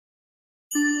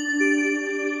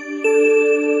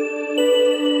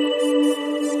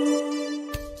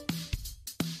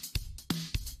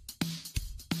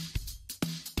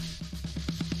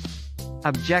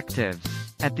Objectives.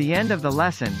 At the end of the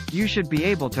lesson, you should be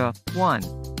able to 1.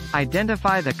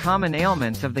 Identify the common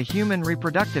ailments of the human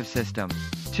reproductive system.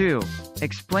 2.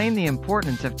 Explain the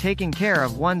importance of taking care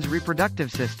of one's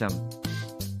reproductive system.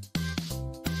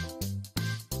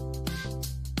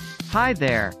 Hi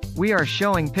there, we are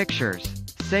showing pictures.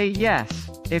 Say yes,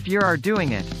 if you are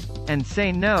doing it, and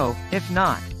say no, if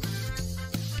not.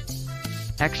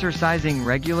 Exercising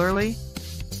regularly?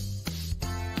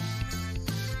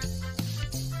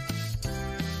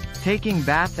 Taking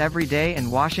baths every day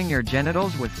and washing your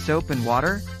genitals with soap and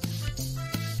water?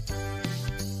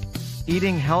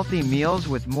 Eating healthy meals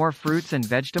with more fruits and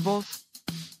vegetables?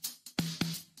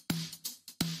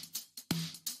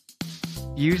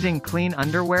 Using clean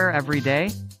underwear every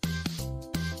day?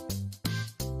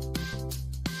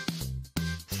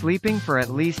 Sleeping for at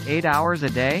least 8 hours a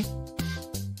day?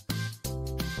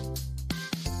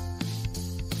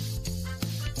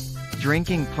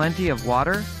 Drinking plenty of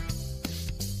water?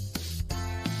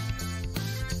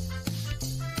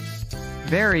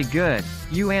 Very good.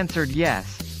 You answered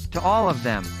yes to all of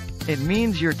them. It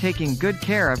means you're taking good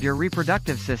care of your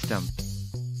reproductive system.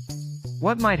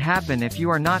 What might happen if you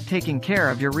are not taking care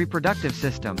of your reproductive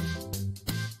system?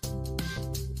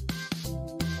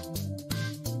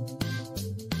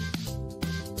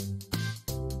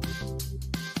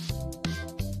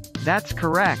 That's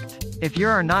correct. If you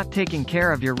are not taking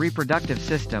care of your reproductive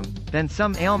system, then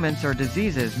some ailments or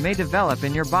diseases may develop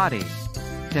in your body.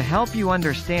 To help you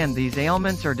understand these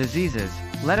ailments or diseases,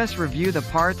 let us review the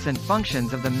parts and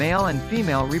functions of the male and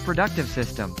female reproductive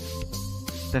system.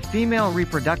 The female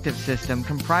reproductive system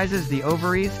comprises the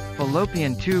ovaries,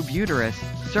 fallopian tube, uterus,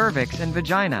 cervix, and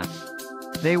vagina.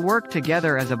 They work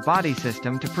together as a body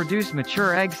system to produce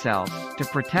mature egg cells, to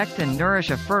protect and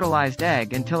nourish a fertilized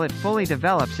egg until it fully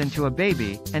develops into a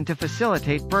baby, and to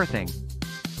facilitate birthing.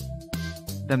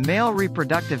 The male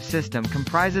reproductive system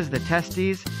comprises the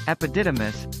testes,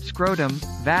 epididymis, scrotum,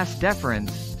 vas deferens,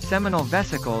 seminal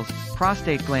vesicles,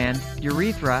 prostate gland,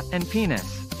 urethra, and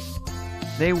penis.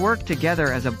 They work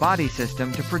together as a body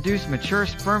system to produce mature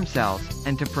sperm cells,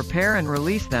 and to prepare and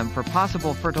release them for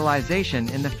possible fertilization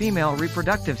in the female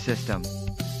reproductive system.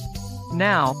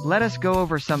 Now, let us go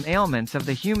over some ailments of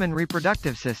the human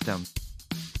reproductive system.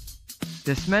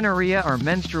 Dysmenorrhea or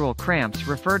menstrual cramps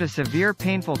refer to severe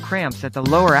painful cramps at the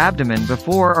lower abdomen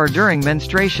before or during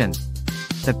menstruation.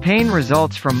 The pain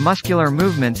results from muscular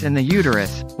movements in the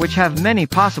uterus, which have many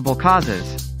possible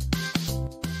causes.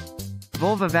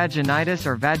 Vulvovaginitis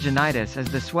or vaginitis is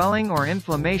the swelling or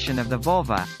inflammation of the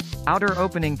vulva, outer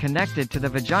opening connected to the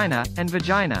vagina, and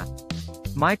vagina.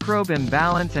 Microbe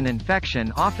imbalance and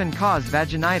infection often cause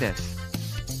vaginitis.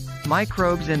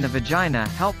 Microbes in the vagina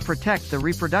help protect the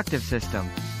reproductive system.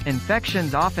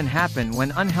 Infections often happen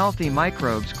when unhealthy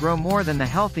microbes grow more than the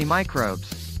healthy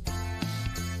microbes.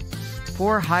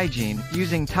 Poor hygiene,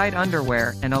 using tight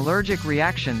underwear, and allergic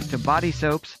reactions to body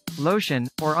soaps, lotion,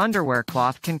 or underwear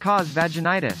cloth can cause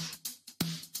vaginitis.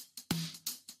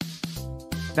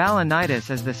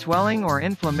 Balanitis is the swelling or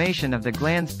inflammation of the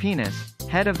glans penis,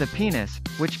 head of the penis,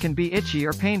 which can be itchy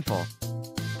or painful.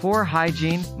 Poor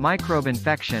hygiene, microbe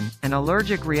infection, and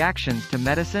allergic reactions to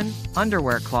medicine,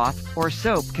 underwear cloth, or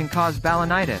soap can cause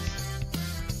balanitis.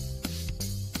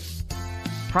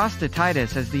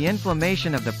 Prostatitis is the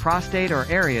inflammation of the prostate or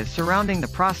areas surrounding the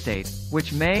prostate,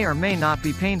 which may or may not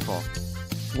be painful.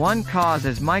 One cause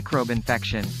is microbe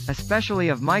infection, especially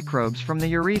of microbes from the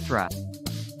urethra.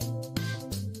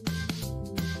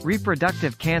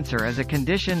 Reproductive cancer is a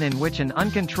condition in which an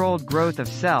uncontrolled growth of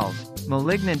cells,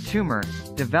 malignant tumor,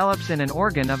 develops in an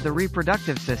organ of the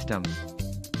reproductive system.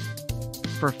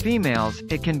 For females,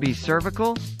 it can be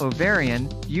cervical, ovarian,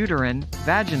 uterine,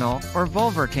 vaginal, or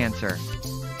vulvar cancer.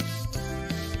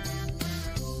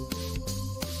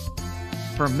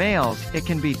 For males, it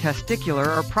can be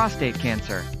testicular or prostate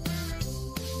cancer.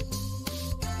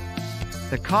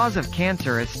 The cause of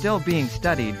cancer is still being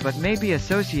studied but may be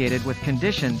associated with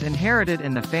conditions inherited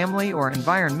in the family or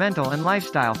environmental and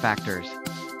lifestyle factors.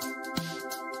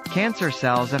 Cancer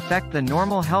cells affect the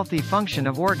normal healthy function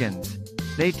of organs.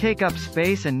 They take up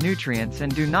space and nutrients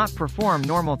and do not perform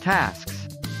normal tasks.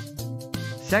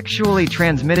 Sexually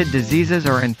transmitted diseases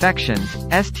or infections,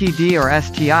 STD or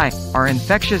STI, are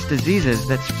infectious diseases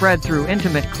that spread through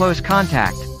intimate close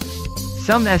contact.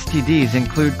 Some STDs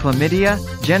include chlamydia,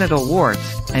 genital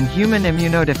warts, and human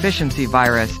immunodeficiency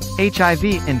virus, HIV,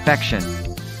 infection.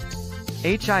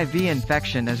 HIV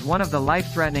infection is one of the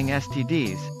life-threatening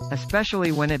STDs,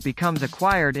 especially when it becomes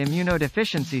acquired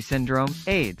immunodeficiency syndrome,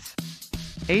 AIDS.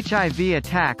 HIV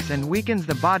attacks and weakens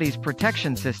the body's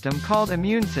protection system called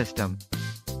immune system.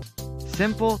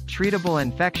 Simple, treatable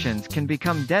infections can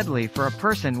become deadly for a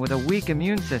person with a weak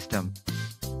immune system.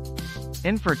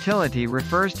 Infertility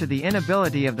refers to the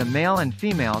inability of the male and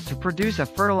female to produce a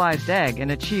fertilized egg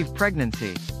and achieve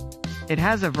pregnancy. It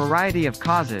has a variety of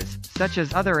causes, such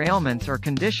as other ailments or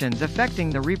conditions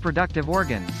affecting the reproductive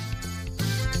organs.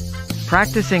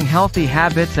 Practicing healthy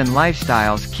habits and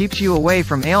lifestyles keeps you away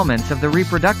from ailments of the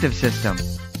reproductive system.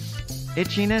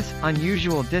 Itchiness,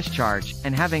 unusual discharge,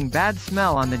 and having bad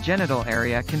smell on the genital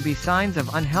area can be signs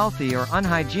of unhealthy or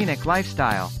unhygienic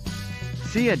lifestyle.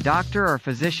 See a doctor or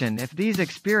physician if these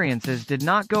experiences did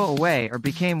not go away or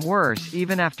became worse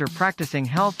even after practicing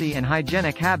healthy and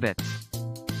hygienic habits.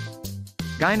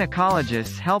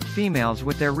 Gynecologists help females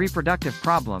with their reproductive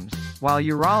problems, while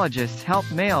urologists help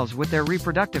males with their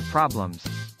reproductive problems.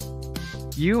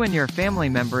 You and your family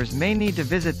members may need to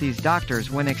visit these doctors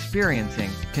when experiencing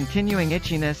continuing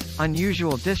itchiness,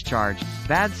 unusual discharge,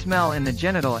 bad smell in the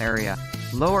genital area,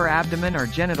 lower abdomen or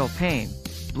genital pain,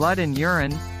 blood in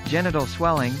urine, genital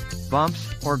swelling,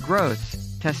 bumps, or growths,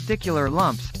 testicular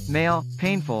lumps, male,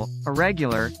 painful,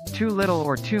 irregular, too little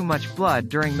or too much blood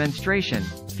during menstruation,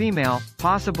 female,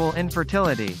 possible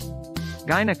infertility.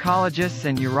 Gynecologists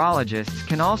and urologists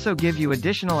can also give you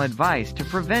additional advice to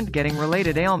prevent getting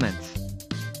related ailments.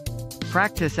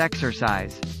 Practice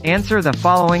exercise. Answer the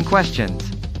following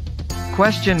questions.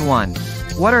 Question 1.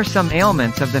 What are some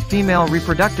ailments of the female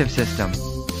reproductive system?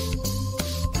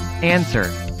 Answer.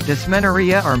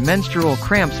 Dysmenorrhea or menstrual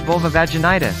cramps,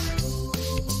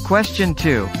 vulvovaginitis. Question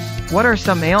 2. What are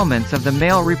some ailments of the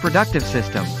male reproductive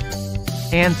system?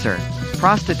 Answer.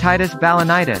 Prostatitis,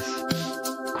 balanitis.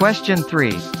 Question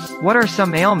 3. What are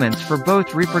some ailments for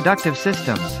both reproductive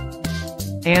systems?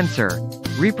 Answer.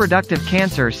 Reproductive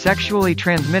cancer, sexually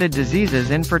transmitted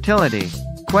diseases, infertility.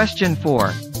 Question 4.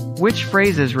 Which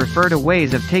phrases refer to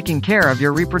ways of taking care of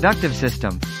your reproductive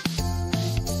system?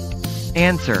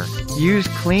 Answer. Use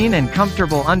clean and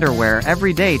comfortable underwear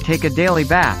every day. Take a daily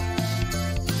bath.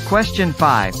 Question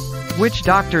 5. Which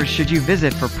doctors should you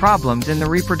visit for problems in the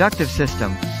reproductive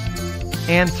system?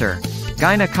 Answer.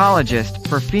 Gynecologist,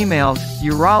 for females,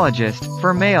 urologist,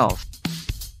 for males.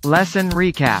 Lesson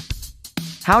recap.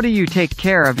 How do you take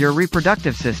care of your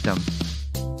reproductive system?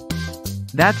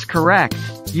 That's correct.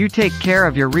 You take care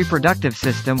of your reproductive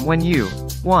system when you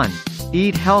 1.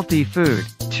 Eat healthy food.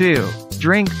 2.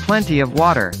 Drink plenty of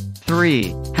water.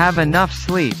 3. Have enough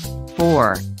sleep.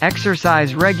 4.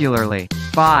 Exercise regularly.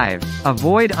 5.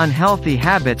 Avoid unhealthy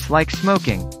habits like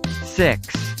smoking.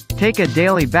 6. Take a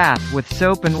daily bath with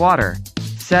soap and water.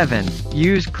 7.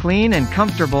 Use clean and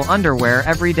comfortable underwear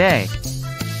every day.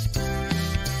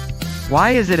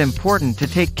 Why is it important to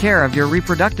take care of your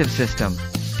reproductive system?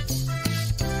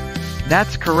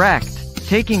 That's correct.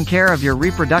 Taking care of your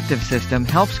reproductive system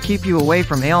helps keep you away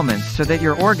from ailments so that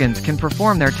your organs can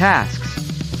perform their tasks.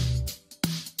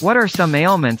 What are some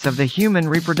ailments of the human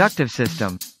reproductive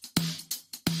system?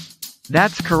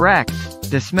 That's correct.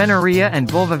 Dysmenorrhea and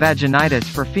vulvovaginitis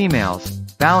for females,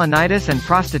 balanitis and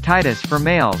prostatitis for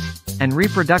males, and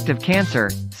reproductive cancer,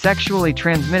 sexually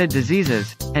transmitted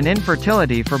diseases, and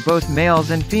infertility for both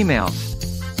males and females.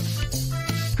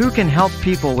 Who can help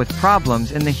people with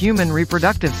problems in the human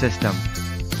reproductive system?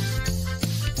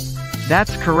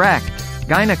 That's correct.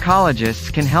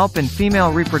 Gynecologists can help in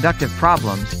female reproductive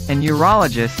problems, and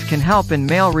urologists can help in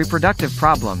male reproductive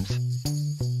problems.